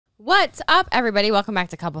What's up, everybody? Welcome back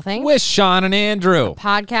to Couple Things with Shawn and Andrew, a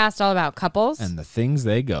podcast all about couples and the things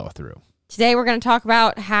they go through. Today, we're going to talk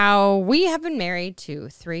about how we have been married to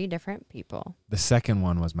 3 different people. The second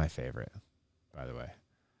one was my favorite, by the way.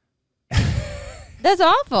 That's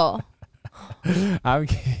awful. I'm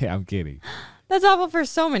kidding. That's awful for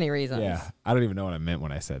so many reasons. Yeah, I don't even know what I meant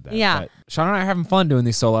when I said that. Yeah. But Shawn and I are having fun doing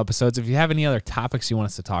these solo episodes. If you have any other topics you want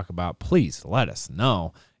us to talk about, please let us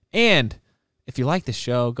know. And if you like the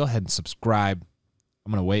show, go ahead and subscribe.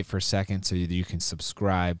 I'm going to wait for a second so you can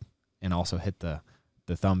subscribe and also hit the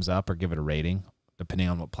thumbs up or give it a rating, depending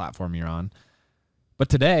on what platform you're on. But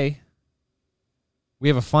today, we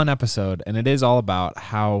have a fun episode, and it is all about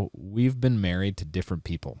how we've been married to different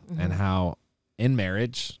people and how in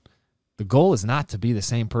marriage, the goal is not to be the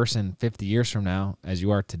same person 50 years from now as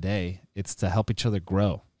you are today. It's to help each other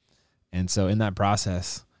grow. And so in that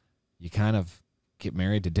process, you kind of get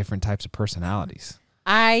married to different types of personalities.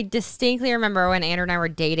 I distinctly remember when Andrew and I were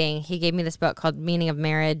dating, he gave me this book called Meaning of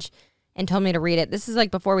Marriage and told me to read it. This is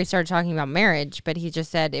like before we started talking about marriage, but he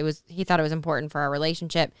just said he thought it was important for our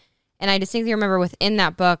relationship. And I distinctly remember within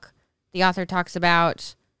that book, the author talks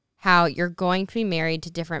about how you're going to be married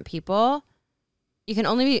to different people. You can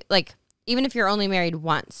only be like, even if you're only married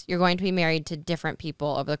once, you're going to be married to different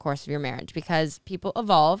people over the course of your marriage because people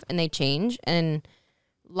evolve and they change and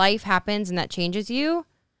life happens and that changes you,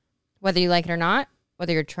 whether you like it or not,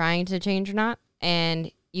 whether you're trying to change or not. And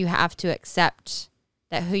you have to accept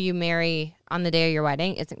that who you marry on the day of your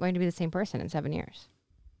wedding isn't going to be the same person in 7 years.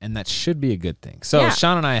 And that should be a good thing. So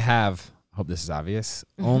Shawn and I have, I hope this is obvious,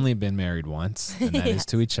 only been married once, and that is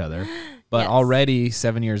to each other. But already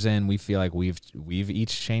 7 years in, we feel like we've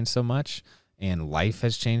each changed so much and life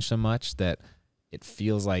has changed so much that it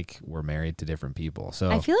feels like we're married to different people.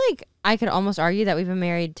 So I feel like I could almost argue that we've been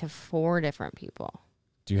married to 4 different people.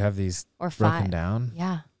 Do you have these or 5 broken down?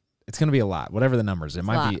 Yeah. It's going to be a lot, whatever the numbers. It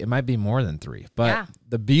might be more than 3. But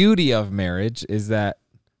the beauty of marriage is that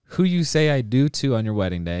who you say I do to on your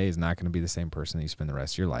wedding day is not going to be the same person that you spend the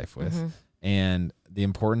rest of your life with. And the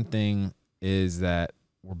important thing is that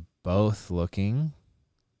we're both looking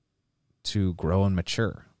to grow and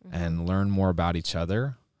mature and learn more about each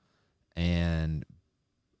other and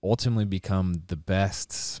ultimately become the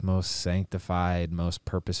best, most sanctified, most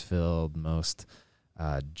purpose-filled, most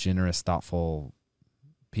generous, thoughtful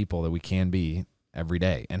people that we can be every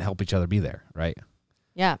day and help each other be there, right?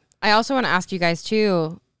 Yeah. I also want to ask you guys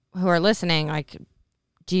too, who are listening, like,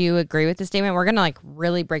 do you agree with the statement? We're going to like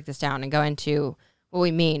really break this down and go into what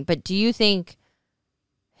we mean. But do you think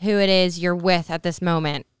who it is you're with at this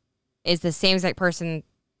moment is the same exact person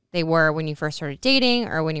they were when you first started dating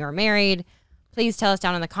or when you were married? Please tell us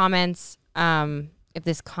down in the comments if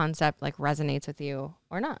this concept like resonates with you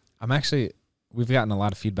or not. We've gotten a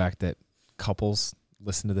lot of feedback that couples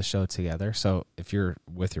listen to the show together. So if you're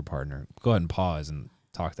with your partner, go ahead and pause and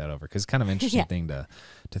talk that over because it's kind of an interesting thing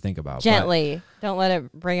to think about. Gently. Don't let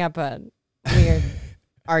it bring up a weird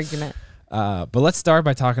argument. But let's start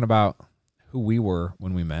by talking about who we were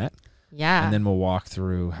when we met. Yeah. And then we'll walk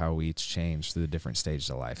through how we each changed through the different stages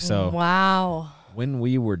of life. So when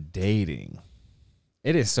we were dating,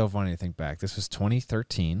 it is so funny to think back. This was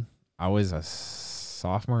 2013. I was a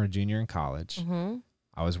sophomore or junior in college.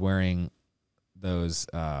 I was wearing those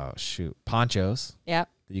ponchos that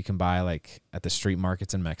you can buy like at the street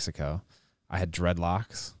markets in Mexico. I had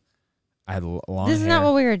dreadlocks. I had long hair. This is not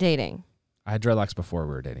what we were dating. I had dreadlocks before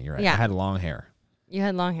we were dating. You're right. Yeah. I had long hair. You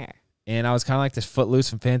had long hair. And I was kind of like this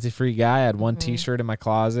footloose and fancy-free guy. I had one T-shirt in my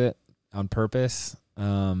closet on purpose.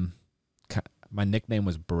 My nickname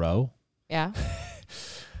was Bro. Yeah.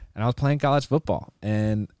 And I was playing college football.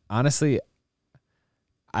 And honestly,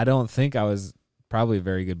 I don't think I was probably a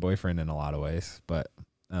very good boyfriend in a lot of ways. But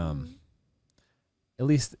at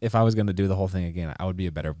least if I was going to do the whole thing again, I would be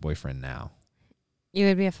a better boyfriend now. You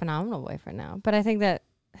would be a phenomenal boyfriend now. But I think that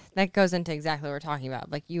goes into exactly what we're talking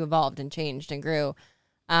about. Like you evolved and changed and grew.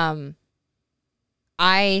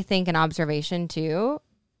 I think an observation too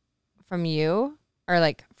from you or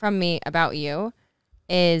like from me about you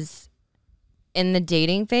is in the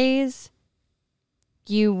dating phase,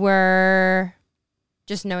 you were,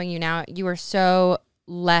 just knowing you now, you were so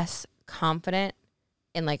less confident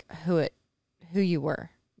in like who you were,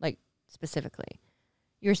 like specifically.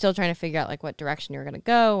 You were still trying to figure out like what direction you were going to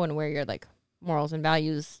go and where your like morals and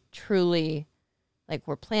values truly like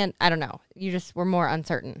were planned. I don't know. You just were more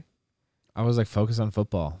uncertain. I was like focused on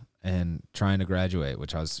football and trying to graduate,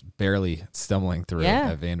 which I was barely stumbling through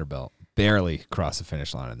at Vanderbilt. Barely crossed the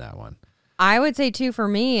finish line in that one. I would say too, for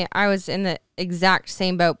me, I was in the exact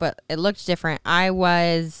same boat, but it looked different. I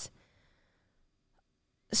was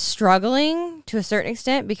struggling to a certain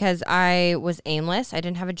extent because I was aimless. I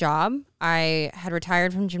didn't have a job. I had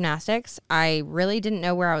retired from gymnastics. I really didn't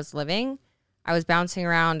know where I was living. I was bouncing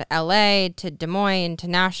around LA to Des Moines to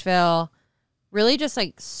Nashville, really just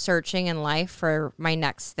like searching in life for my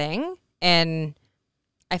next thing. And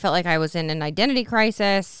I felt like I was in an identity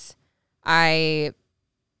crisis. I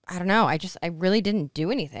don't know. I really didn't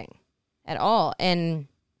do anything at all. And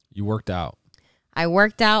You worked out. I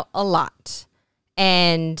worked out a lot.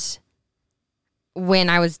 And when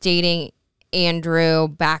I was dating Andrew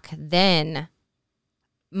back then,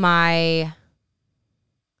 the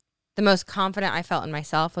most confident I felt in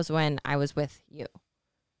myself was when I was with you.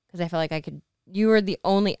 Because I felt like you were the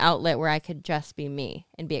only outlet where I could just be me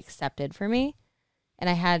and be accepted for me. And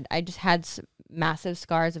I just had massive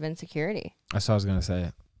scars of insecurity. That's what I was going to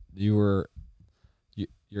say. Your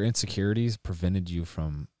insecurities prevented you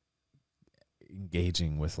from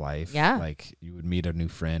engaging with life. Yeah. Like you would meet a new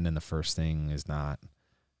friend and the first thing is not,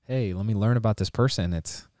 hey, let me learn about this person.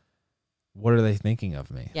 It's, what are they thinking of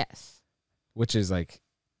me? Yes. Which is like,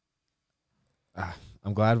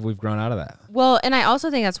 I'm glad we've grown out of that. Well, and I also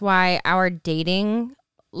think that's why our dating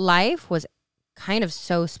life was kind of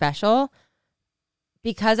so special,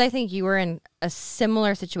 because I think you were in a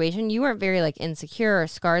similar situation. You weren't very like insecure or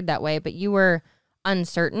scarred that way, but you were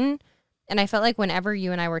uncertain. And I felt like whenever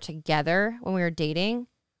you and I were together, when we were dating,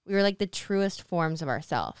 we were like the truest forms of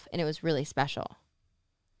ourselves. And it was really special.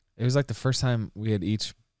 It was like the first time we had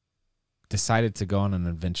each decided to go on an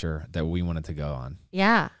adventure that we wanted to go on.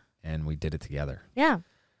 Yeah. And we did it together. Yeah.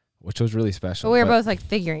 Which was really special. But we were both like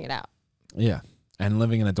figuring it out. Yeah. And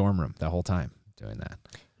living in a dorm room the whole time doing that.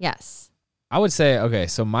 Yes. I would say, okay,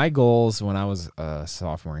 so my goals when I was a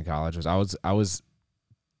sophomore in college was I was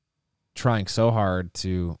trying so hard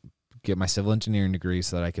to get my civil engineering degree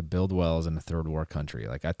so that I could build wells in a third world country.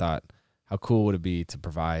 Like I thought, how cool would it be to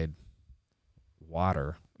provide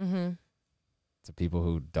water to people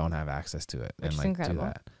who don't have access to it? Which and is like incredible.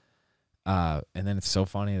 Do that. And then it's so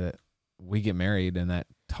funny that we get married and that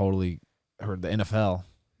totally, or the NFL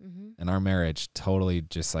and our marriage totally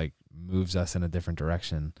just like moves us in a different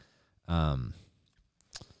direction. But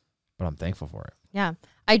I'm thankful for it. Yeah.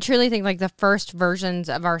 I truly think like the first versions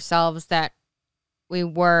of ourselves that we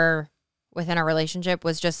were within our relationship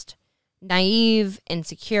was just naive,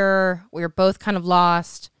 insecure. We were both kind of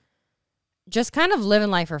lost, just kind of living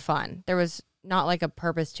life for fun. There was not like a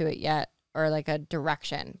purpose to it yet or like a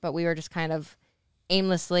direction, but we were just kind of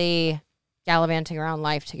aimlessly gallivanting around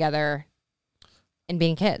life together and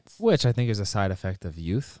being kids. Which I think is a side effect of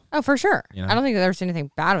youth. Oh, for sure. You know? I don't think there was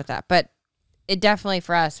anything bad with that, but it definitely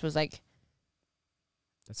for us was like,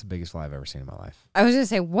 that's the biggest fly I've ever seen in my life. I was going to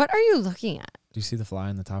say, what are you looking at? Do you see the fly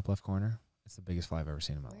in the top left corner? It's the biggest fly I've ever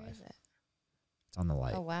seen in my Where life. is it? It's on the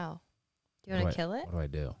light. Oh, wow. Do you want to kill it? What do I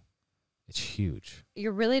do? It's huge.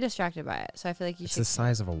 You're really distracted by it, so I feel like you It's should. the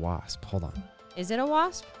size of a wasp. Hold on. Is it a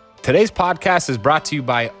wasp? Today's podcast is brought to you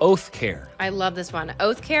by Oath Care. I love this one.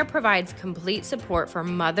 Oath Care provides complete support for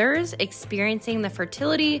mothers experiencing the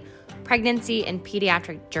fertility, pregnancy, and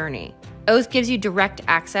pediatric journey. Oath gives you direct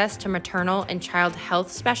access to maternal and child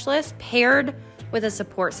health specialists paired with a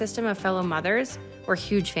support system of fellow mothers. We're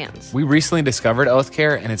huge fans. We recently discovered Oath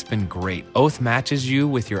Care, and it's been great. Oath matches you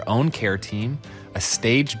with your own care team, a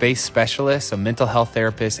stage-based specialist, a mental health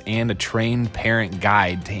therapist, and a trained parent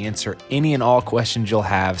guide to answer any and all questions you'll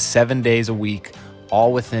have 7 days a week,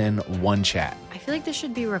 all within one chat. I feel like this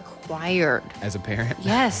should be required. As a parent?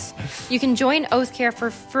 Yes. You can join Oath Care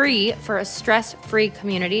for free for a stress-free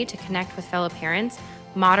community to connect with fellow parents,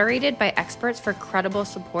 moderated by experts for credible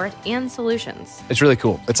support and solutions. It's really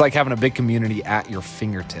cool. It's like having a big community at your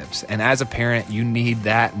fingertips. And as a parent, you need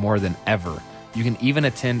that more than ever. You can even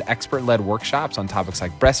attend expert-led workshops on topics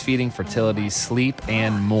like breastfeeding, fertility, sleep,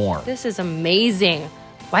 and more. This is amazing.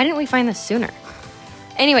 Why didn't we find this sooner?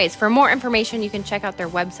 Anyways, for more information, you can check out their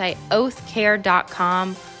website,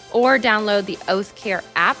 oathcare.com, or download the Oath Care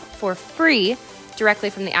app for free directly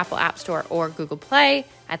from the Apple App Store or Google Play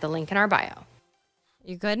at the link in our bio.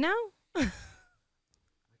 You good now? I tried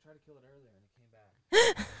to kill it earlier and it came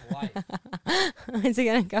back. Life. Is it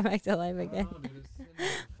going to come back to life again? Oh, dude, it was sitting there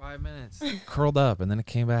for 5 minutes. Curled up and then it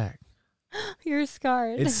came back. You're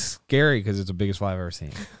scarred. It's scary because it's the biggest fly I've ever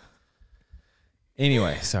seen.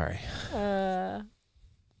 Anyway, sorry.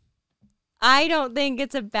 I don't think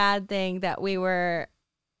it's a bad thing that we were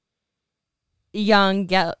young,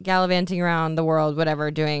 gallivanting around the world, whatever,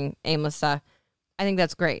 doing aimless stuff. I think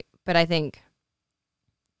that's great. But I think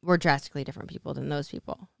we're drastically different people than those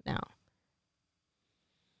people now.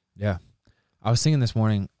 Yeah. I was thinking this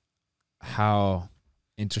morning how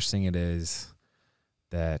interesting it is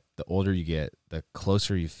that the older you get, the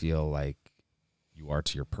closer you feel like you are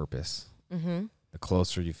to your purpose. Mm-hmm. The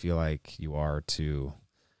closer you feel like you are to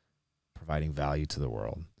providing value to the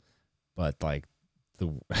world. But like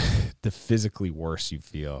the physically worse you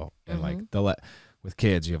feel, and like with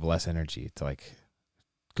kids, you have less energy to like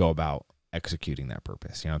go about executing that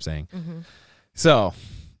purpose. You know what I'm saying? Mm-hmm. So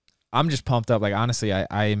I'm just pumped up. Like, honestly,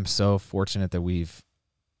 I am so fortunate that we've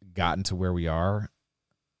gotten to where we are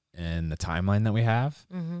and the timeline that we have,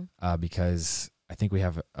 because I think we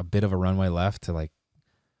have a bit of a runway left to like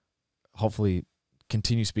hopefully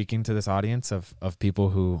continue speaking to this audience of people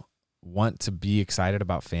who want to be excited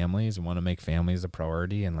about families and want to make families a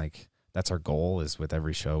priority. And like, that's our goal, is with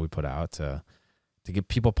every show we put out to get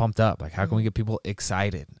people pumped up. Like, how can we get people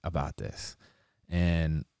excited about this?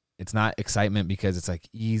 And it's not excitement because it's like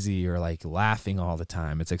easy or like laughing all the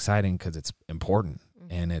time. It's exciting because it's important.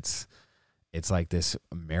 And it's like this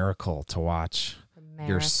miracle to watch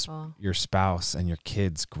your spouse and your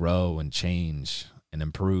kids grow and change and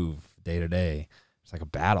improve day to day. It's like a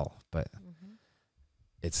battle, but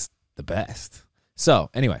it's the best. So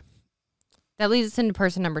anyway, that leads us into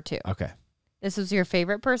person number 2. Okay. This was your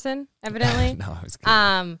favorite person, evidently. No, I was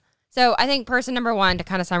kidding. So I think person number 1, to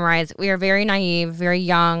kind of summarize, we are very naive, very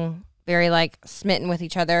young, very like smitten with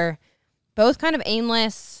each other, both kind of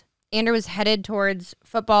aimless. Andrew was headed towards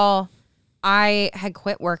football. I had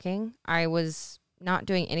quit working. I was not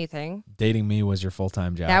doing anything. Dating me was your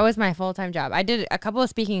full-time job. That was my full-time job. I did a couple of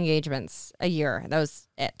speaking engagements a year. That was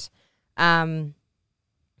it. And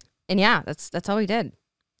yeah, that's all we did.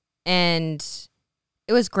 And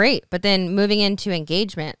it was great. But then moving into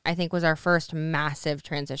engagement, I think, was our first massive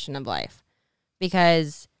transition of life,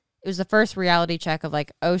 because it was the first reality check of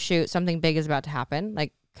like, oh shoot, something big is about to happen,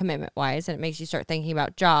 like commitment wise. And it makes you start thinking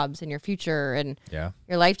about jobs and your future and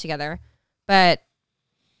your life together. But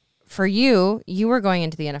for you were going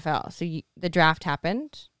into the NFL. So the draft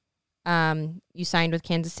happened. You signed with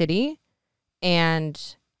Kansas City, and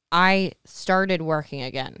I started working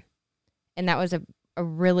again. And that was a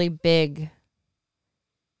really big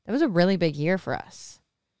year for us.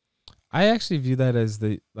 I actually view that as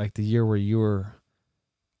the year where you were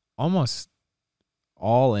almost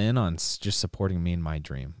all in on just supporting me in my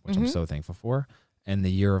dream, which I'm so thankful for. And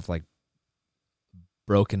the year of like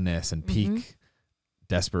brokenness and peak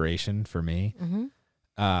desperation for me.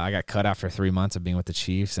 I got cut after 3 months of being with the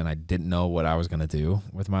Chiefs, and I didn't know what I was going to do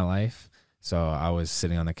with my life. So I was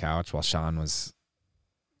sitting on the couch while Shawn was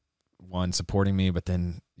supporting me, but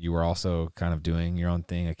then you were also kind of doing your own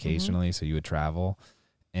thing occasionally. So you would travel.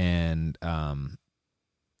 And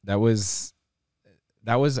that was,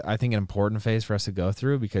 I think, an important phase for us to go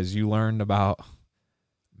through, because you learned about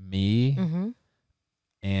me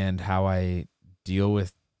and how I deal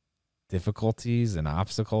with difficulties and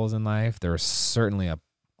obstacles in life. There was certainly a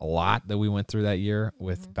lot that we went through that year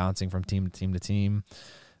with bouncing from team to team to team.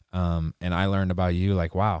 And I learned about you,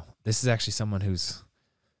 like, wow, this is actually someone who's,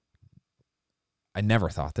 I never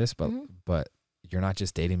thought this, but you're not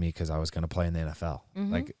just dating me because I was going to play in the NFL.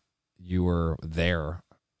 Like, you were there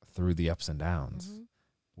through the ups and downs,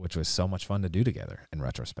 which was so much fun to do together in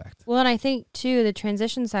retrospect. Well, and I think too, the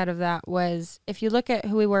transition side of that was, if you look at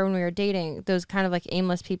who we were when we were dating, those kind of like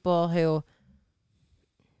aimless people who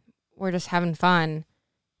were just having fun,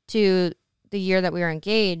 to the year that we were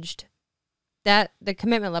engaged, that the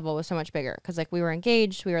commitment level was so much bigger, because like we were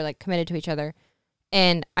engaged, we were like committed to each other.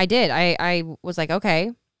 And I was like,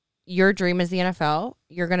 okay, your dream is the NFL.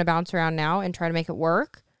 You're going to bounce around now and try to make it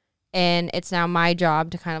work. And it's now my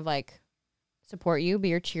job to kind of like support you, be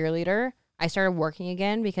your cheerleader. I started working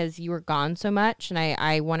again because you were gone so much. And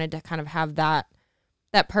I wanted to kind of have that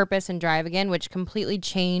purpose and drive again, which completely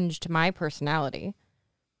changed my personality,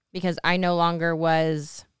 because I no longer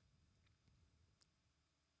was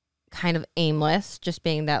kind of aimless, just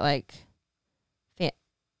being that like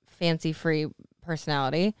fancy free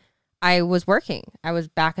personality. I was working. I was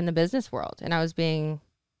back in the business world, and I was being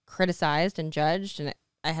criticized and judged, and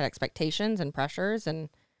I had expectations and pressures, and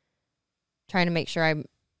trying to make sure I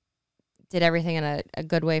did everything in a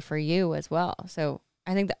good way for you as well. So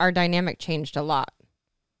I think that our dynamic changed a lot.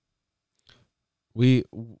 We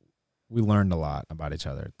learned a lot about each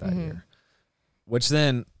other that year, which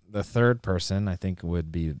then the third person I think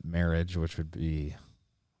would be marriage, which would be,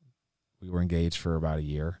 we were engaged for about a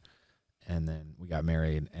year, and then we got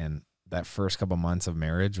married. And that first couple months of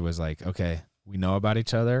marriage was like, okay, we know about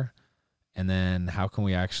each other, and then how can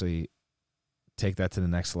we actually take that to the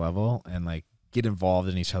next level and like get involved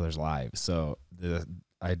in each other's lives? So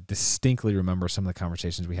I distinctly remember some of the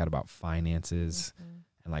conversations we had about finances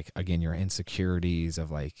and like, again, your insecurities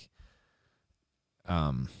of like,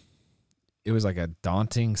 it was like a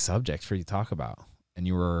daunting subject for you to talk about, and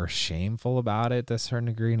you were shameful about it to a certain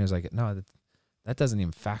degree. And it was like, no, that doesn't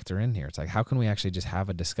even factor in here. It's like, how can we actually just have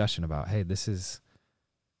a discussion about, hey, this is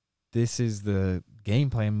the game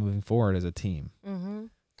plan moving forward as a team. Mm-hmm.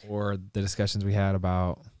 Or the discussions we had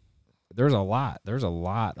about, there's a lot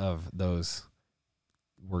of those.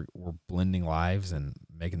 We're blending lives and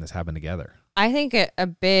making this happen together. I think a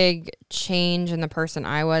big change in the person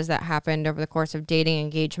I was that happened over the course of dating,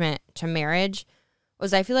 engagement to marriage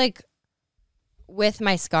was, I feel like with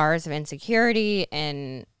my scars of insecurity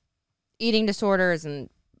and eating disorders and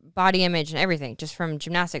body image and everything, just from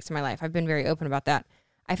gymnastics in my life, I've been very open about that.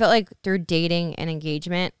 I felt like through dating and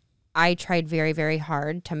engagement, I tried very, very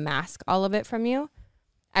hard to mask all of it from you.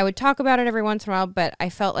 I would talk about it every once in a while, but I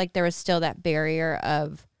felt like there was still that barrier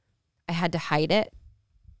of I had to hide it,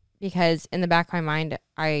 because in the back of my mind,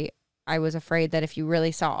 I was afraid that if you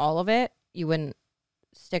really saw all of it, you wouldn't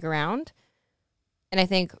stick around. And I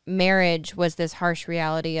think marriage was this harsh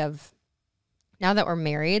reality of, now that we're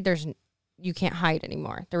married, you can't hide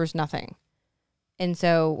anymore. There was nothing. And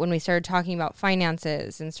so when we started talking about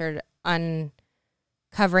finances and started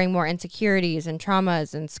uncovering more insecurities and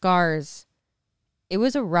traumas and scars, it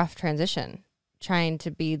was a rough transition, trying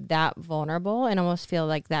to be that vulnerable and almost feel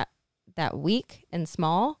like that weak and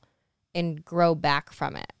small and grow back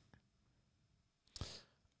from it.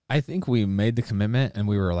 I think we made the commitment and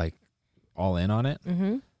we were like all in on it,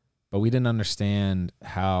 but we didn't understand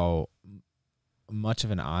how much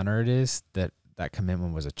of an honor it is that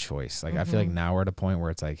commitment was a choice. Like, I feel like now we're at a point where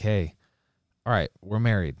it's like, hey, all right, we're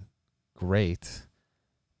married. Great.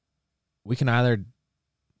 We can either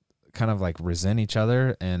kind of like resent each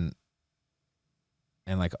other and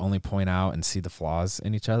like only point out and see the flaws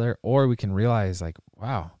in each other, or we can realize like,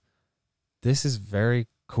 wow, this is very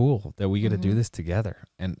cool that we get to do this together.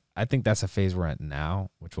 And I think that's a phase we're at now,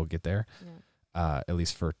 which we'll get there, at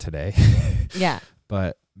least for today. Yeah.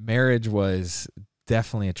 But marriage was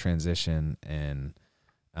definitely a transition, and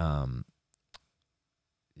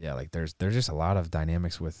like there's just a lot of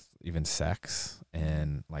dynamics with even sex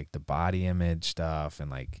and like the body image stuff, and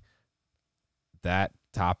like that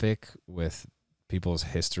topic with people's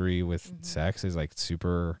history with sex is like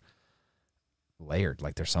super layered.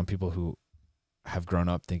 Like, there's some people who have grown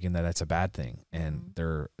up thinking that that's a bad thing, and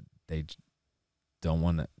they don't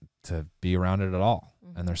want to be around it at all.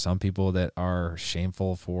 And there's some people that are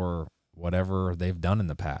shameful for whatever they've done in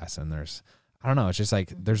the past. And there's, I don't know, it's just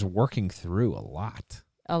like there's working through a lot.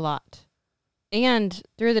 And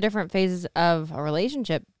through the different phases of a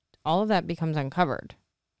relationship, all of that becomes uncovered.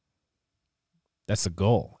 That's the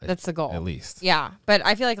goal. That's the goal. At least. Yeah. But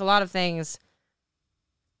I feel like a lot of things,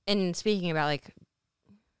 and speaking about like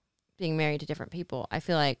being married to different people, I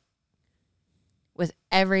feel like with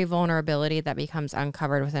every vulnerability that becomes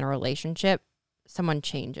uncovered within a relationship, someone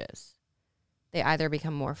changes. They either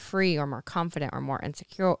become more free or more confident or more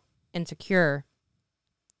insecure,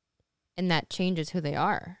 and that changes who they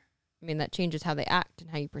are. I mean, that changes how they act and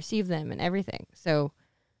how you perceive them and everything. So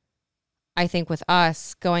I think with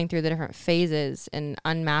us going through the different phases and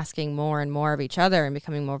unmasking more and more of each other and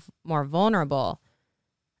becoming more vulnerable,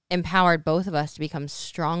 empowered both of us to become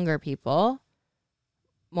stronger people,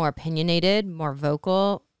 more opinionated, more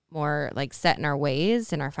vocal, more like set in our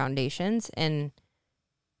ways and our foundations. And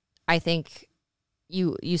I think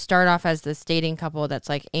you start off as this dating couple that's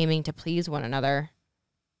like aiming to please one another,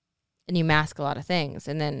 and you mask a lot of things.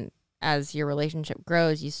 And then as your relationship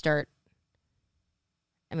grows, you start,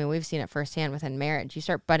 I mean, we've seen it firsthand within marriage. You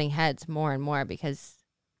start butting heads more and more because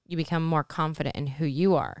you become more confident in who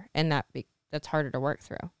you are, and that's harder to work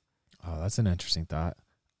through. Oh, that's an interesting thought.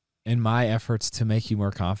 In my efforts to make you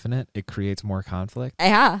more confident, it creates more conflict.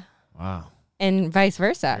 Yeah. Wow. And vice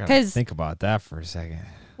versa. Because think about that for a second.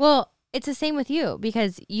 Well, it's the same with you,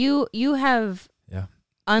 because you have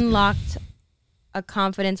unlocked a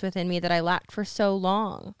confidence within me that I lacked for so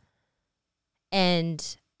long.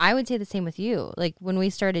 And I would say the same with you. Like, when we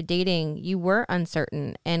started dating, you were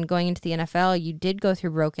uncertain, and going into the NFL, you did go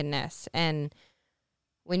through brokenness. And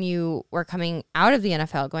when you were coming out of the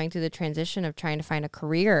NFL, going through the transition of trying to find a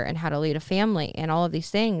career and how to lead a family and all of these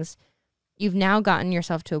things, you've now gotten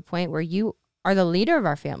yourself to a point where you are the leader of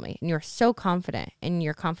our family, and you're so confident, and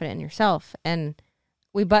you're confident in yourself. And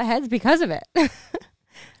we butt heads because of it.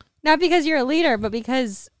 Not because you're a leader, but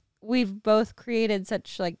because we've both created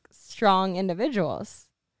such like strong individuals.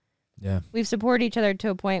 Yeah. We've supported each other to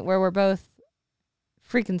a point where we're both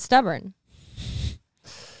freaking stubborn.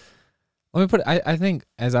 Let me put it, I think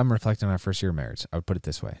as I'm reflecting on our first year of marriage, I would put it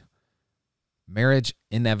this way. Marriage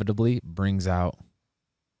inevitably brings out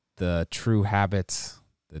the true habits,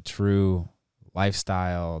 the true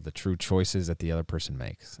lifestyle, the true choices that the other person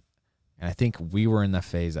makes. And I think we were in the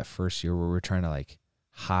phase that first year where we were trying to like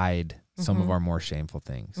hide some of our more shameful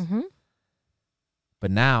things.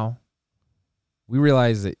 But now we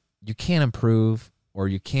realize that you can't improve, or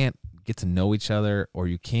you can't get to know each other, or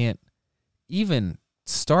you can't even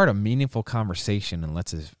start a meaningful conversation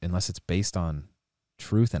unless it's based on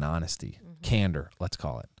truth and honesty, candor, let's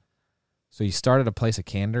call it. So you start at a place of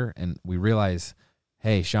candor, and we realize,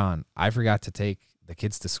 hey, Shawn, I forgot to take the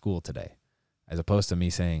kids to school today, as opposed to me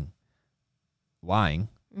saying, lying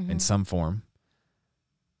in some form.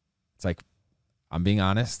 It's like, I'm being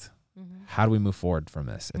honest. How do we move forward from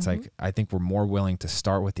this? It's like, I think we're more willing to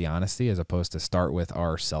start with the honesty as opposed to start with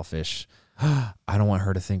our selfish, I don't want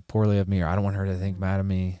her to think poorly of me, or I don't want her to think bad of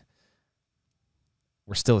me.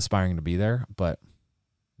 We're still aspiring to be there, but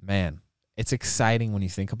man, it's exciting when you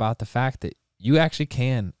think about the fact that you actually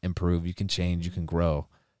can improve, you can change, you can grow.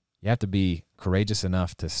 You have to be courageous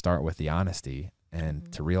enough to start with the honesty and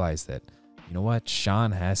to realize that, you know what,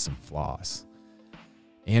 Shawn has some flaws.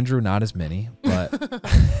 Andrew, not as many, but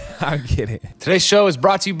I get it. Today's show is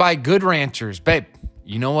brought to you by Good Ranchers. Babe,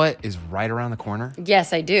 you know what is right around the corner?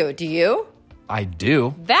 Yes, I do. Do you? I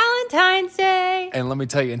do. Valentine's Day. And let me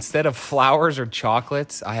tell you, instead of flowers or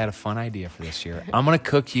chocolates, I had a fun idea for this year. I'm going to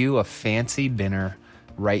cook you a fancy dinner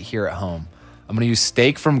right here at home. I'm going to use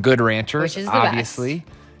steak from Good Ranchers, which is the obviously.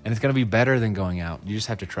 best. And it's going to be better than going out. You just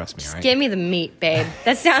have to trust me, all right? Give me the meat, babe.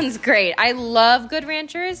 That sounds great. I love Good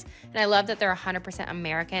Ranchers, and I love that they're 100%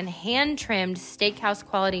 American, hand-trimmed, steakhouse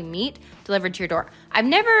quality meat delivered to your door. I've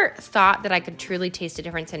never thought that I could truly taste a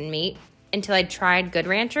difference in meat until I tried Good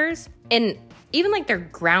Ranchers. And even like their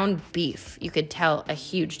ground beef, you could tell a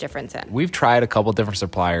huge difference in. We've tried a couple different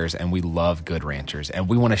suppliers, and we love Good Ranchers, and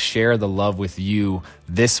we want to share the love with you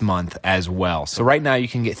this month as well. So right now you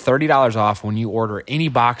can get $30 off when you order any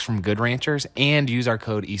box from Good Ranchers and use our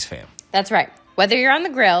code EastFam. That's right. Whether you're on the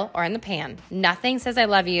grill or in the pan, nothing says I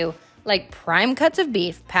love you like prime cuts of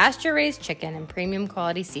beef, pasture-raised chicken, and premium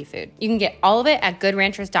quality seafood. You can get all of it at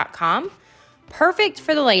goodranchers.com. Perfect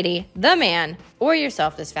for the lady, the man, or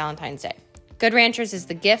yourself this Valentine's Day. Good Ranchers is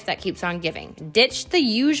the gift that keeps on giving. Ditch the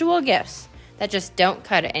usual gifts that just don't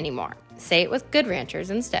cut it anymore. Say it with Good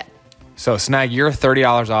Ranchers instead. So snag your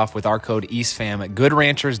 $30 off with our code EastFam at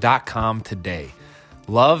goodranchers.com today.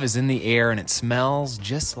 Love is in the air, and it smells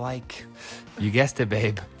just like, you guessed it,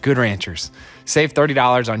 babe, Good Ranchers. Save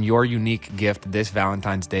 $30 on your unique gift this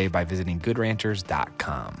Valentine's Day by visiting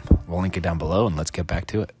goodranchers.com. We'll link it down below, and let's get back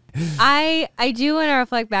to it. I do want to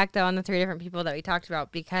reflect back, though, on the 3 different people that we talked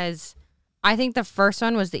about, because I think the first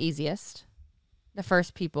one was the easiest. The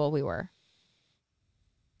first people we were.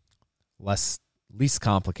 Least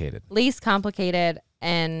complicated. Least complicated,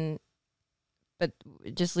 but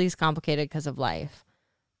just least complicated because of life.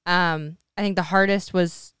 I think the hardest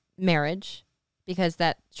was marriage, because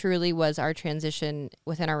that truly was our transition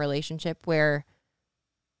within our relationship, where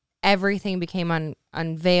everything became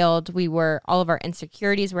unveiled. All of our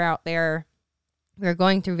insecurities were out there. We were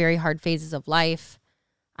going through very hard phases of life.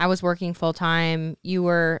 I was working full time. You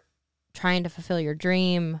were trying to fulfill your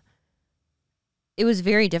dream. It was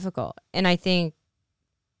very difficult. And I think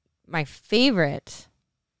my favorite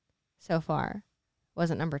so far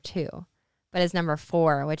wasn't number 2, but is number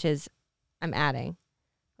 4, which is I'm adding,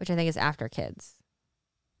 which I think is after kids.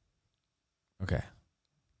 Okay.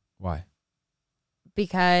 Why?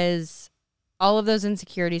 Because all of those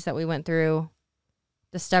insecurities that we went through,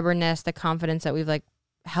 the stubbornness, the confidence that we've like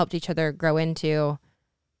helped each other grow into,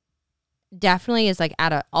 definitely is like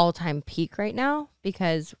at an all-time peak right now,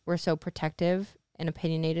 because we're so protective and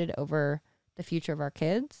opinionated over the future of our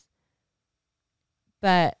kids.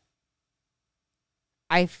 But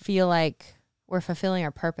I feel like we're fulfilling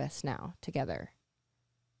our purpose now together.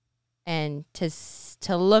 And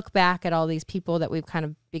to look back at all these people that we've kind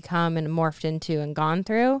of become and morphed into and gone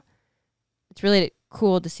through, it's really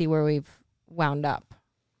cool to see where we've wound up.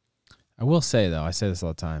 I will say, though, I say this all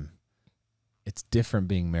the time, it's different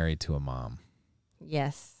being married to a mom.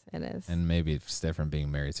 Yes, it is. And maybe it's different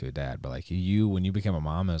being married to a dad. But like when you became a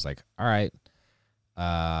mom, it was like, all right,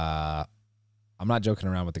 I'm not joking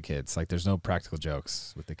around with the kids. Like, there's no practical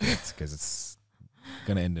jokes with the kids because it's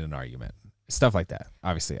going to end in an argument. Stuff like that.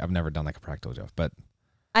 Obviously, I've never done like a practical joke, but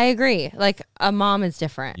I agree. Like, a mom is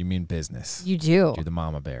different. You mean business. You do. You're the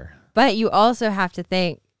mama bear. But you also have to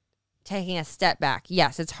think, taking a step back,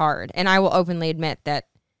 yes, it's hard. And I will openly admit that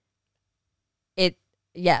it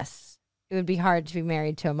would be hard to be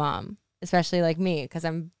married to a mom, especially like me, because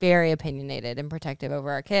I'm very opinionated and protective over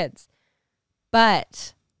our kids.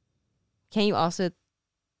 But can you also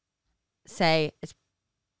say it's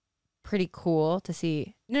pretty cool to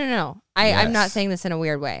see. No. I'm not saying this in a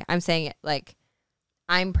weird way. I'm saying it like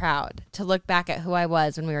I'm proud to look back at who I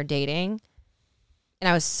was when we were dating. And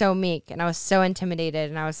I was so meek and I was so intimidated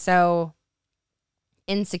and I was so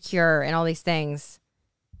insecure and all these things.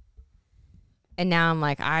 And now I'm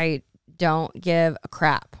like, I don't give a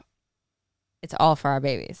crap. It's all for our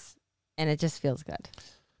babies. And it just feels good.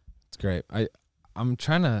 It's great. I'm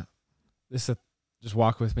trying to just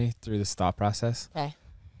walk with me through this thought process. Okay.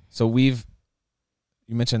 So you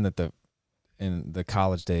mentioned that in the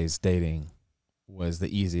college days, dating was the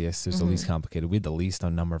easiest. It was the least complicated. We had the least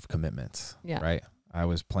number of commitments. Yeah. Right. I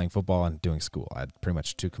was playing football and doing school. I had pretty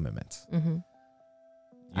much 2 commitments. Mm-hmm.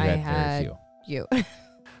 I had very few.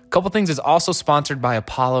 Couple Things is also sponsored by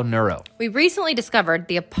Apollo Neuro. We recently discovered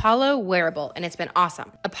the Apollo wearable, and it's been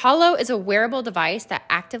awesome. Apollo is a wearable device that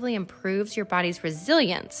actively improves your body's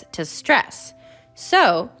resilience to stress.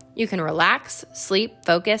 So you can relax, sleep,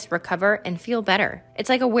 focus, recover, and feel better. It's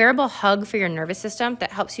like a wearable hug for your nervous system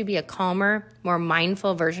that helps you be a calmer, more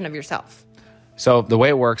mindful version of yourself. So the way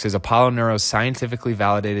it works is Apollo Neuro's scientifically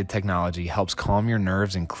validated technology helps calm your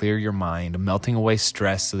nerves and clear your mind, melting away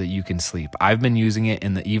stress so that you can sleep. I've been using it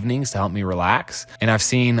in the evenings to help me relax, and I've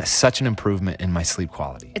seen such an improvement in my sleep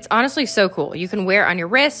quality. It's honestly so cool. You can wear it on your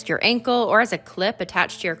wrist, your ankle, or as a clip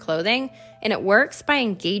attached to your clothing, and it works by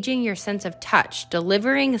engaging your sense of touch,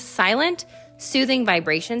 delivering silent, soothing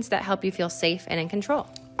vibrations that help you feel safe and in control.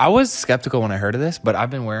 I was skeptical when I heard of this, but I've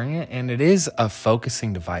been wearing it, and it is a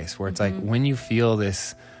focusing device where it's like when you feel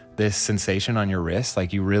this sensation on your wrist,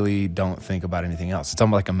 like you really don't think about anything else. It's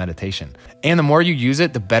almost like a meditation. And the more you use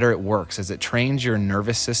it, the better it works as it trains your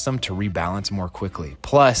nervous system to rebalance more quickly.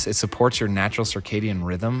 Plus, it supports your natural circadian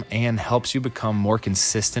rhythm and helps you become more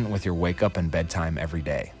consistent with your wake up and bedtime every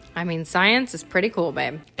day. I mean, science is pretty cool,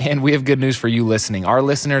 babe. And we have good news for you listening. Our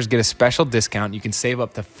listeners get a special discount. You can save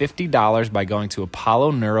up to $50 by going to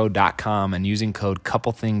apolloneuro.com and using code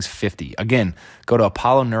CoupleThings50. Again, go to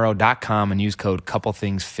apolloneuro.com and use code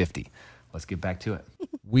CoupleThings50. Let's get back to it.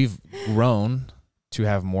 We've grown to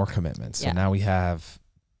have more commitments. So now we have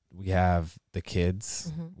the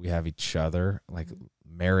kids, we have each other. Like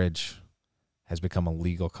marriage has become a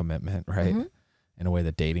legal commitment, right? In a way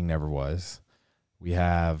that dating never was. We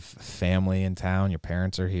have family in town. Your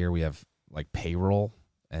parents are here. We have like payroll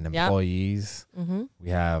and employees.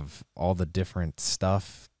 We have all the different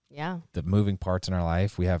stuff. Yeah. The moving parts in our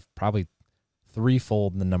life. We have probably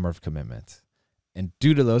threefold the number of commitments. And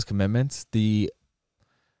due to those commitments, the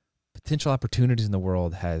potential opportunities in the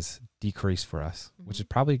world has decreased for us, which is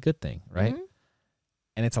probably a good thing, right?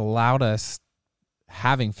 And it's allowed us,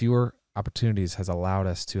 having fewer opportunities has allowed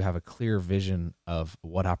us to have a clear vision of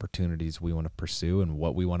what opportunities we want to pursue and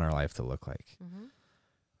what we want our life to look like,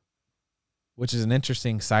 which is an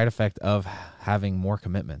interesting side effect of having more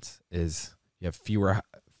commitments is you have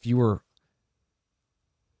fewer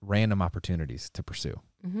random opportunities to pursue,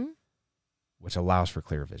 which allows for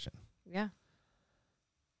clear vision. Yeah.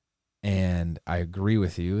 And I agree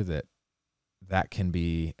with you that can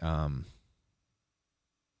be,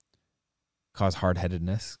 cause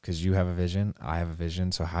hard-headedness because you have a vision, I have a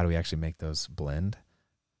vision. So how do we actually make those blend?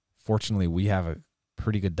 Fortunately, we have a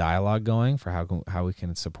pretty good dialogue going for how we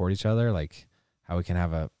can support each other, like how we can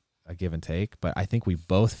have a give and take. But I think we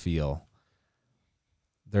both feel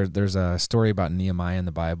there's a story about Nehemiah in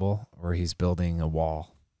the Bible where he's building a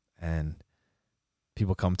wall and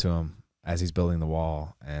people come to him as he's building the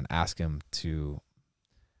wall and ask him to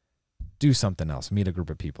do something else, meet a group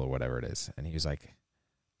of people or whatever it is. And he was like,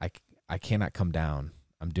 I cannot come down.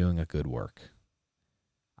 I'm doing a good work.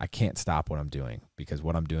 I can't stop what I'm doing because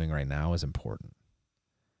what I'm doing right now is important.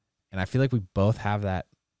 And I feel like we both have that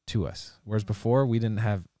to us. Whereas before we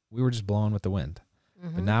were just blowing with the wind.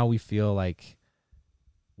 But now we feel like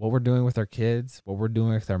what we're doing with our kids, what we're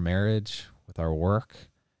doing with our marriage, with our work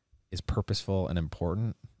is purposeful and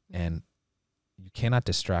important. And you cannot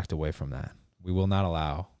distract away from that. We will not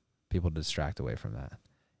allow people to distract away from that.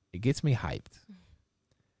 It gets me hyped.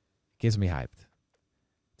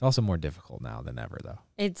 It's also more difficult now than ever, though.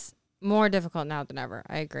 It's more difficult now than ever.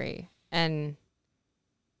 I agree. And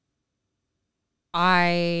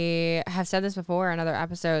I have said this before in other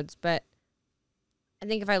episodes, but I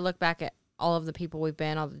think if I look back at all of the people we've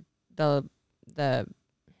been, all the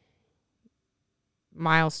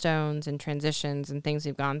milestones and transitions and things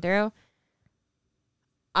we've gone through,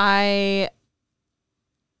 I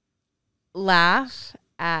laugh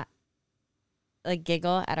at, like,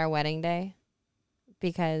 giggle at our wedding day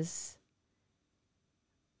because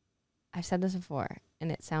I've said this before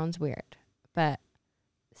and it sounds weird, but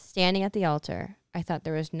standing at the altar, I thought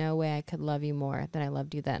there was no way I could love you more than I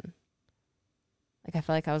loved you then. Like, I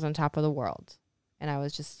felt like I was on top of the world. And I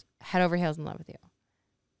was just head over heels in love with you.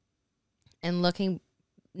 And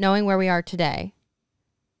knowing where we are today,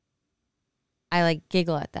 I like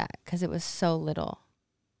giggle at that because it was so little.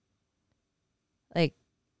 Like,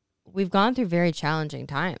 we've gone through very challenging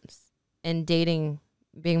times, and being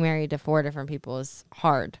married to 4 different people is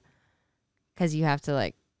hard because you have to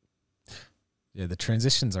like. Yeah, the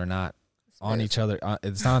transitions are not on each other.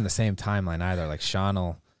 It's not on the same timeline either. Like, Shawn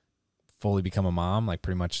will fully become a mom, like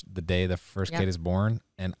pretty much the day the first kid is born.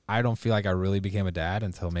 And I don't feel like I really became a dad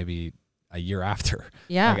until maybe a year after.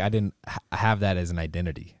 Yeah. Like, I didn't have that as an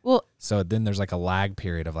identity. Well, so then there's like a lag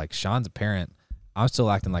period of like, Shawn's a parent. I'm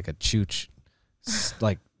still acting like a chooch,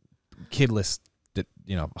 like kidless,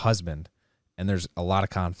 husband. And there's a lot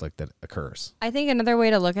of conflict that occurs. I think another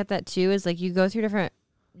way to look at that too is like you go through different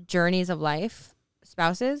journeys of life,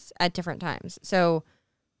 spouses, at different times. So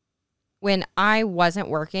when I wasn't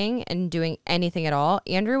working and doing anything at all,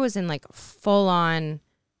 Andrew was in like full on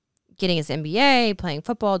getting his MBA, playing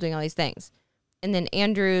football, doing all these things. And then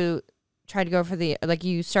Andrew tried to go for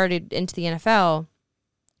you started into the NFL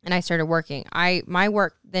and I started working. My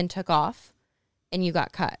work then took off and you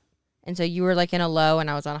got cut. And so you were like in a low and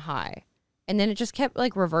I was on a high. And then it just kept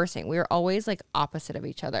like reversing. We were always like opposite of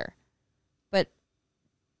each other. But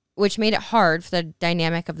which made it hard for the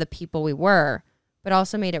dynamic of the people we were, but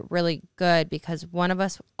also made it really good because one of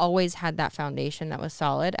us always had that foundation that was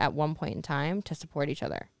solid at one point in time to support each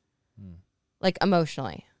other, like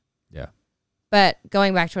emotionally. Yeah. But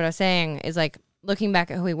going back to what I was saying is like looking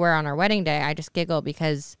back at who we were on our wedding day, I just giggle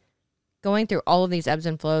because going through all of these ebbs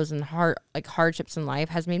and flows and hardships in life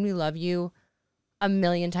has made me love you a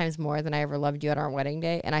million times more than I ever loved you at our wedding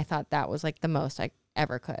day. And I thought that was like the most I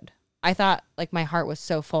ever could. I thought like my heart was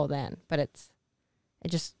so full then, but it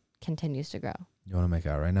just continues to grow. You want to make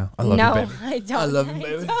out right now? I love you, baby. I don't. I love you,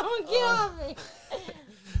 baby. Don't get off me.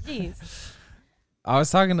 Jeez. I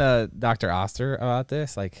was talking to Dr. Oster about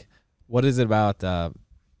this. Like, what is it about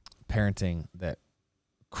parenting that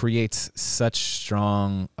creates such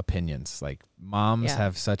strong opinions? Like, moms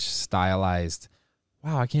have such stylized,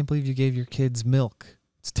 wow, I can't believe you gave your kids milk.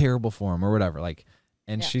 It's terrible for them or whatever. Like,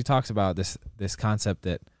 and she talks about this concept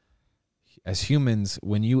that as humans,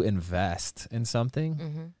 when you invest in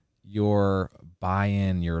something, your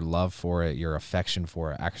buy-in, your love for it, your affection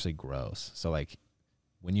for it actually grows. So like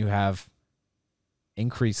when you have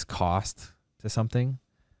increased cost to something,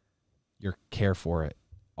 your care for it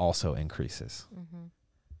also increases.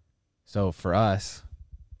 So for us,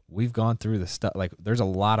 we've gone through the stuff, like there's a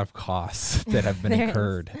lot of costs that have been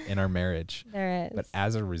incurred in our marriage. There is. But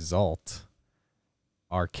as a result,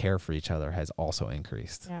 our care for each other has also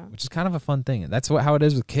increased, which is kind of a fun thing. And that's how it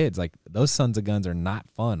is with kids. Like those sons of guns are not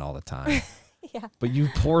fun all the time. But you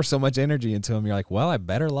pour so much energy into them. You're like, well, I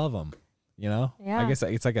better love them. You know? I guess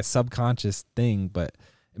it's like a subconscious thing, but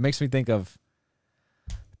it makes me think of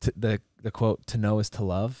the quote, to know is to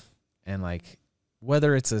love. And like,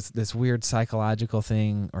 whether it's this weird psychological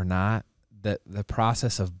thing or not, that the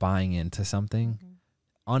process of buying into something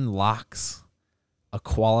unlocks a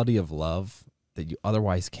quality of love that you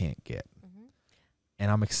otherwise can't get. And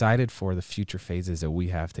I'm excited for the future phases that we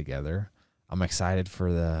have together. I'm excited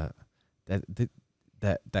for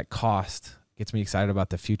that cost gets me excited about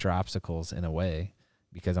the future obstacles in a way,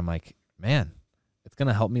 because I'm like, man, it's going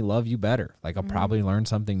to help me love you better. Like I'll probably learn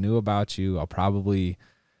something new about you. I'll probably,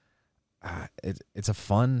 it's a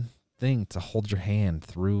fun thing to hold your hand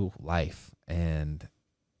through life. And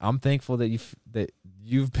I'm thankful that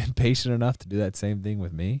you've been patient enough to do that same thing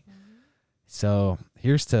with me. So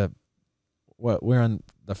here's to what we're on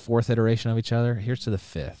the 4th iteration of each other. Here's to the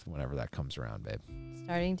 5th, whenever that comes around, babe.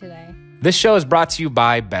 Starting today. This show is brought to you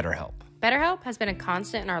by BetterHelp. BetterHelp has been a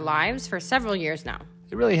constant in our lives for several years now.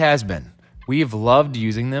 It really has been. We've loved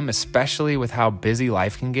using them, especially with how busy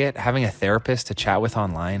life can get. Having a therapist to chat with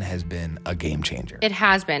online has been a game changer. It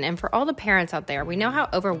has been. And for all the parents out there, we know how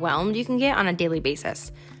overwhelmed you can get on a daily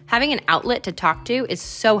basis. Having an outlet to talk to is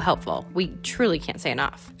so helpful. We truly can't say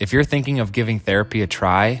enough. If you're thinking of giving therapy a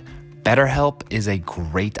try, BetterHelp is a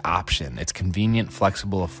great option. It's convenient,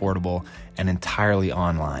 flexible, affordable, and entirely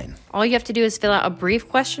online. All you have to do is fill out a brief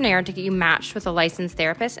questionnaire to get you matched with a licensed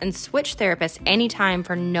therapist and switch therapists anytime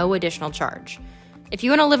for no additional charge. If you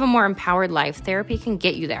want to live a more empowered life, therapy can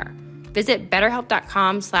get you there. Visit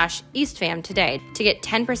betterhelp.com/EastFam today to get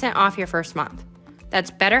 10% off your first month. That's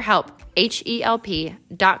BetterHelp,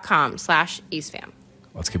 HELP.com/EastFam.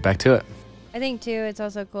 Let's get back to it. I think, too, it's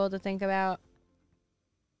also cool to think about.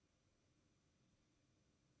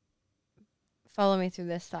 Follow me through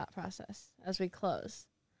this thought process as we close.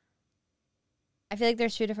 I feel like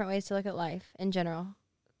there's 2 different ways to look at life in general.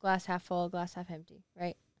 glass half full, glass half empty,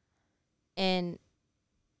 right? And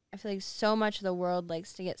I feel like so much of the world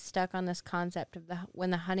likes to get stuck on this concept of when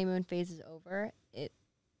the honeymoon phase is over, it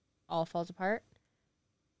all falls apart.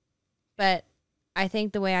 But I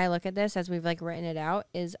think the way I look at this, as we've like written it out,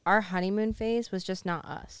 is our honeymoon phase was just not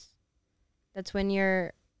us. That's when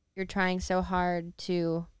you're trying so hard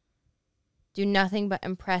to do nothing but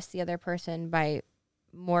impress the other person by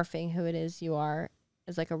morphing who it is you are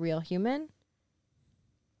as like a real human.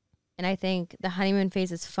 And I think the honeymoon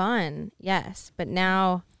phase is fun, yes, but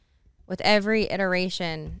now with every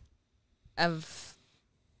iteration of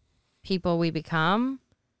people we become,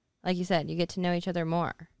 like you said, you get to know each other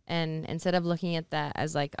more. And instead of looking at that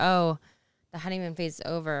as like, oh, the honeymoon phase is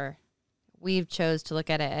over, we've chose to look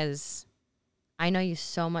at it as, I know you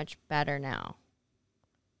so much better now.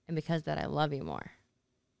 And because of that, I love you more.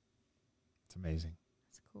 It's amazing.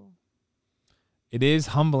 That's cool. It is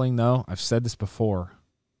humbling, though. I've said this before.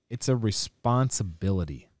 It's a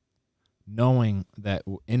responsibility knowing that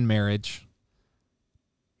in marriage,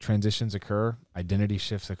 transitions occur, identity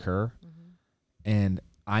shifts occur, and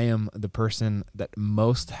I am the person that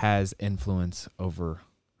most has influence over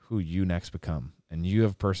who you next become, and you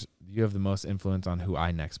have the most influence on who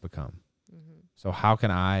I next become. So how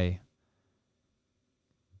can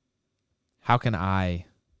I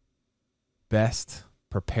best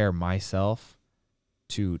prepare myself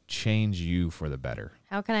to change you for the better?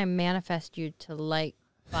 How can I manifest you to like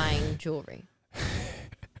buying jewelry?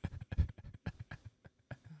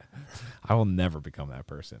 I will never become that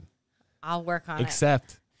person. I'll work on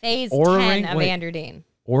Except Phase ordering, 10 of Andrew Dean.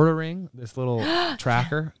 Ordering this little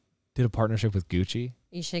tracker. Did a partnership with Gucci.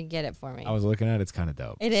 You should get it for me. I was looking at it. It's kind of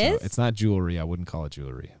dope. It is? It's not jewelry. I wouldn't call it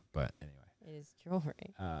jewelry. But anyway. It is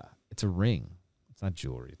jewelry. It's a ring. It's not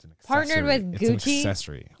jewelry. It's an accessory. Partnered with Gucci? It's an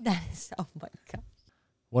accessory. That is, oh my God.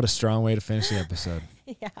 What a strong way to finish the episode.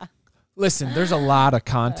 Yeah. Listen, there's a lot of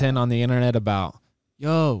content on the internet about,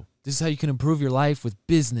 yo, this is how you can improve your life with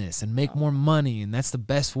business and make more money. And that's the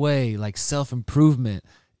best way. Like self-improvement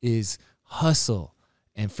is hustle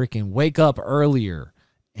and freaking wake up earlier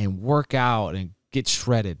and work out and get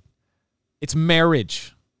shredded. It's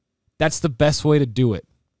marriage. That's the best way to do it.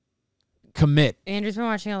 Commit. Andrew's been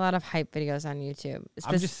watching a lot of hype videos on YouTube.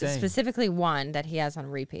 I'm just saying. Specifically one that he has on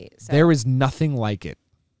repeat. So. There is nothing like it.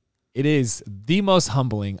 It is the most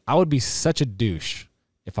humbling. I would be such a douche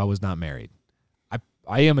if I was not married.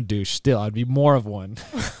 I am a douche still. I'd be more of one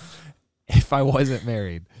if I wasn't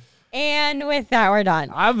married. And with that, we're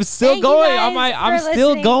done. I'm still going. I'm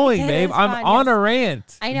still going, babe. I'm on a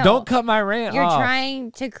rant. I know. Don't cut my rant You're off.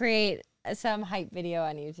 trying to create some hype video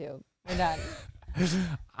on YouTube. We're done.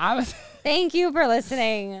 Thank you for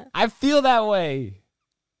listening. I feel that way.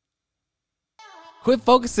 Quit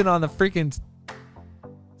focusing on the freaking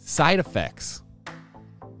side effects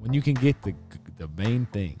when you can get the main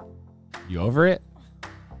thing. You over it?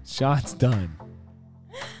 Shawn's done.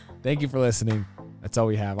 Thank you for listening. That's all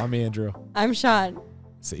we have. I'm Andrew. I'm Shawn.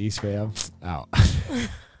 It's the East Fam. Out.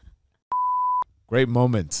 Great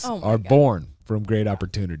moments are God. born from great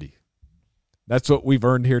opportunity. That's what we've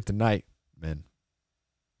earned here tonight, men.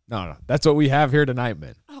 No. That's what we have here tonight,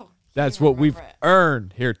 men. That's what we've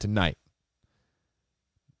earned here tonight.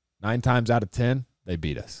 9 times out of 10, they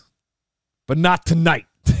beat us. But not tonight.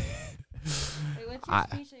 Wait, what's your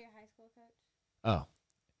speech at your high school coach? Oh.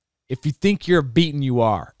 If you think you're beaten, you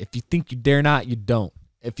are. If you think you dare not, you don't.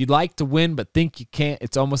 If you'd like to win but think you can't,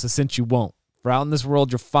 it's almost a cinch you won't. For out in this world,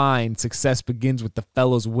 you'll find success begins with the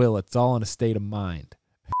fellow's will. It's all in a state of mind.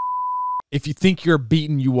 If you think you're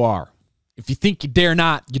beaten, you are. If you think you dare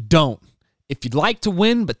not, you don't. If you'd like to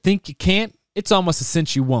win but think you can't, it's almost a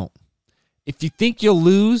cinch you won't. If you think you'll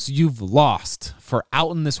lose, you've lost. For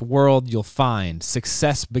out in this world, you'll find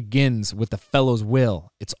success begins with the fellow's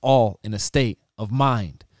will. It's all in a state of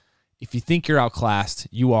mind. If you think you're outclassed,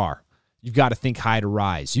 you are. You've got to think high to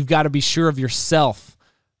rise. You've got to be sure of yourself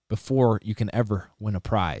before you can ever win a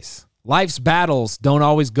prize. Life's battles don't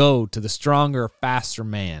always go to the stronger, faster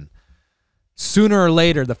man. Sooner or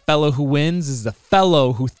later, the fellow who wins is the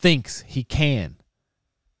fellow who thinks he can.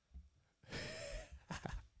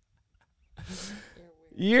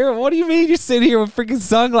 What do you mean you're sitting here with freaking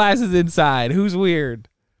sunglasses inside? Who's weird?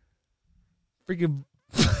 Freaking...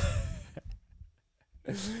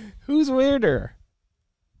 Who's weirder?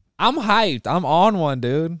 I'm hyped. I'm on one,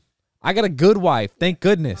 dude. I got a good wife. Thank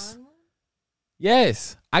goodness.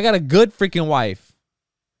 Yes. I got a good freaking wife.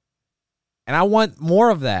 And I want more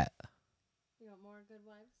of that. You want more good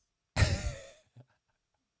wives?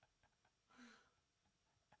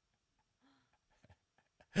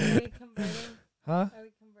 Are we converting? Huh? Are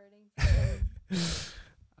we converting?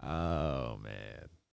 Oh, man.